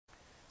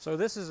So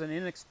this is an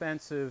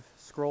inexpensive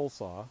scroll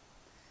saw,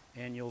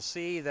 and you'll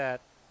see that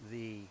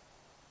the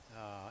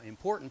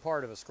important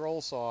part of a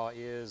scroll saw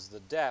is the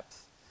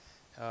depth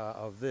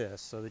of this,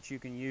 so that you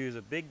can use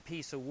a big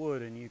piece of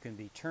wood and you can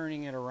be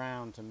turning it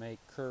around to make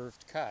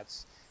curved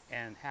cuts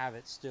and have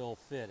it still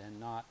fit and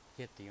not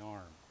hit the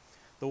arm.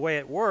 The way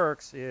it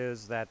works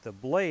is that the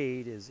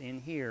blade is in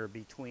here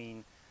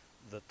between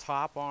the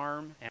top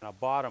arm and a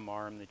bottom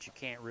arm that you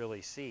can't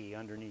really see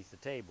underneath the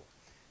table.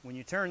 When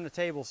you turn the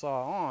table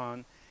saw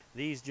on,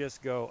 these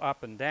just go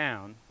up and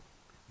down.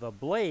 The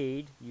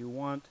blade, you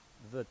want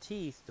the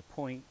teeth to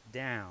point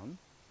down,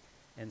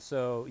 and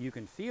so you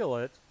can feel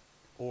it,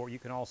 or you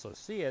can also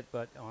see it,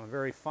 but on a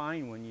very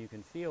fine one you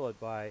can feel it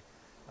by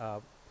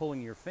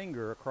pulling your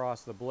finger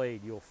across the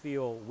blade. You'll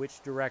feel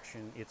which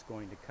direction it's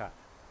going to cut.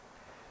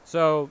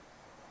 So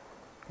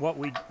what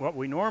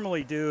we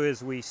normally do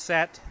is we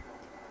set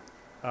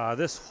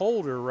this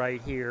holder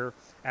right here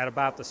at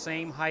about the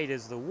same height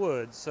as the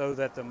wood, so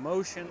that the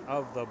motion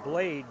of the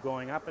blade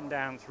going up and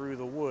down through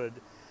the wood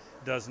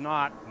does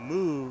not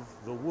move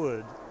the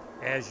wood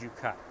as you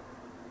cut.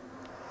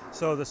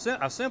 So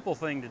a simple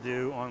thing to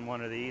do on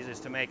one of these is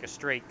to make a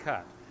straight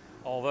cut,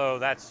 although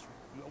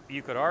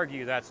you could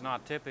argue that's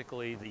not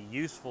typically the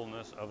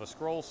usefulness of a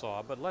scroll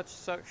saw, but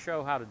let's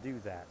show how to do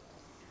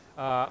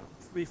that.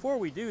 Before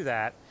we do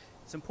that,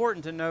 it's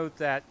important to note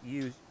that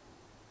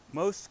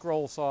most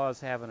scroll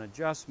saws have an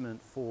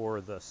adjustment for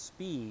the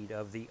speed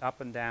of the up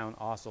and down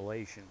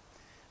oscillation.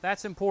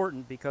 That's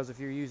important because if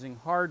you're using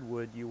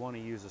hardwood, you want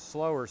to use a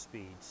slower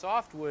speed.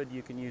 Softwood,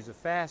 you can use a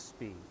fast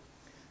speed.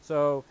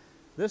 So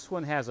this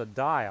one has a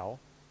dial,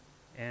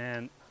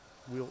 and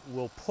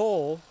we'll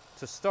pull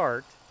to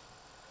start,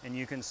 and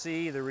you can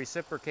see the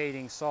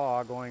reciprocating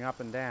saw going up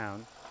and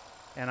down,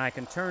 and I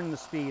can turn the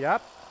speed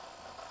up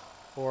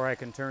or I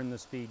can turn the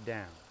speed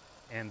down.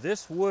 And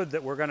this wood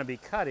that we're going to be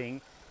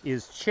cutting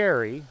is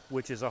cherry,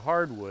 which is a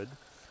hardwood,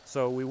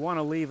 so we want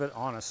to leave it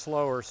on a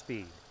slower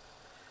speed.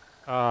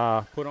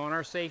 Put on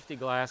our safety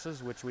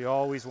glasses, which we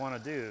always want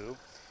to do.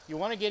 You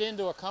want to get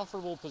into a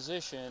comfortable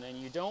position, and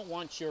you don't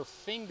want your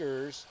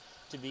fingers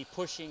to be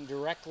pushing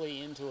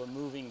directly into a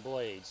moving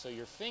blade, so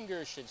your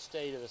fingers should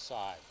stay to the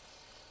side.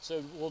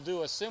 So we'll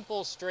do a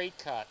simple straight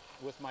cut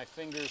with my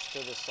fingers to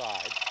the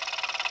side.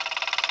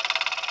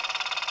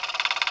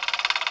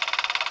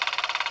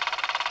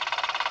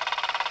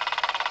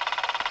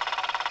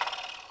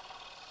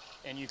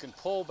 And you can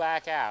pull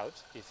back out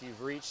if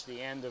you've reached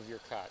the end of your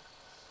cut.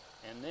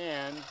 And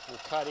then we'll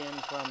cut in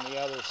from the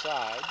other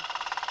side.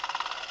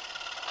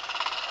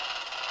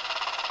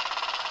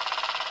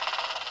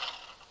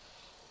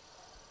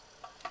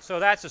 So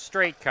that's a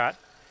straight cut,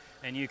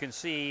 and you can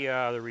see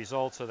the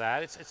results of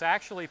that. It's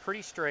actually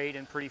pretty straight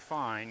and pretty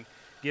fine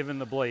given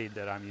the blade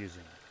that I'm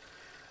using.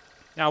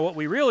 Now what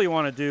we really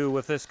want to do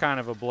with this kind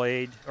of a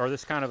blade, or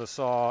this kind of a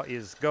saw,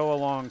 is go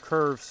along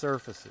curved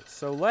surfaces.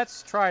 So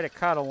let's try to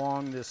cut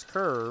along this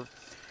curve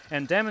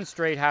and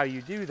demonstrate how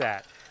you do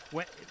that.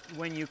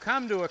 When you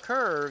come to a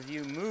curve,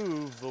 you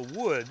move the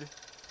wood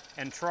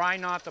and try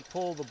not to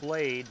pull the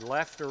blade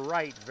left or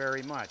right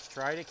very much.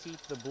 Try to keep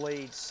the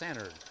blade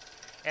centered.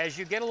 As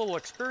you get a little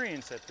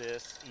experience at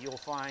this, you'll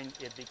find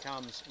it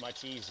becomes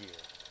much easier.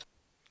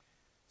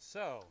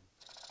 So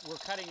we're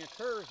cutting a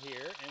curve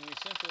here, and we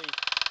simply,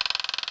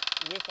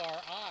 with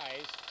our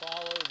eyes,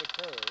 follow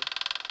the curve.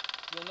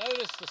 You'll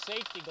notice the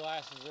safety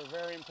glasses are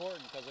very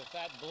important, because if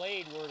that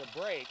blade were to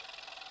break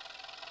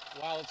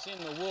while it's in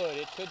the wood,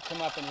 it could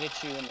come up and hit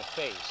you in the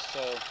face.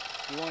 So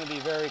you want to be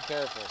very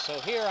careful. So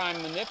here I'm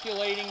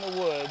manipulating the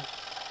wood,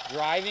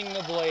 driving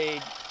the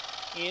blade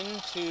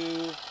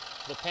into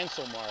the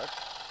pencil mark,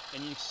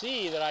 and you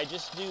see that I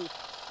just do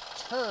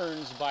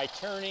turns by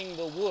turning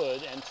the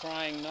wood and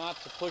trying not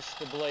to push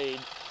the blade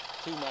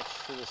too much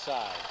to the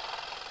side.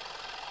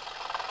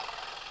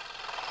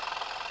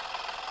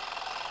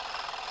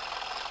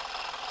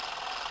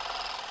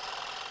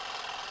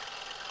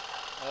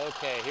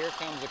 Okay, here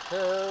comes a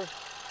curve.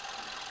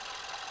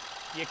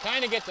 You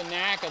kind of get the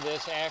knack of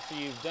this after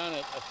you've done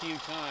it a few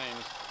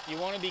times. You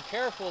want to be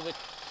careful that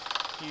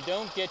you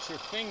don't get your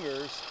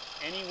fingers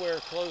anywhere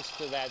close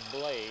to that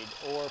blade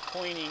or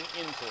pointing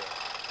into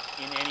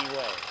it in any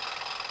way.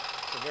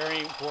 It's a very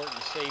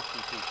important safety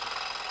feature.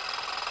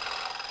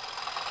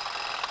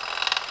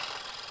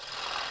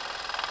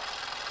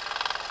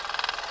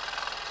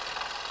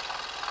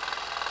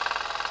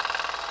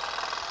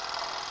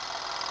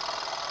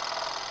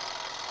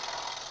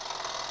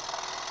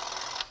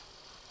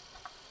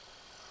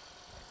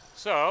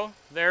 So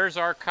there's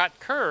our cut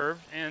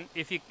curve, and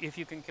if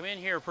you can come in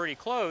here pretty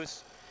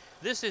close,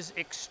 this is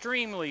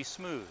extremely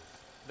smooth.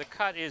 The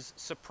cut is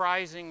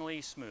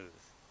surprisingly smooth.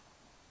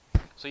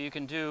 So you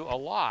can do a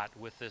lot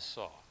with this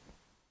saw.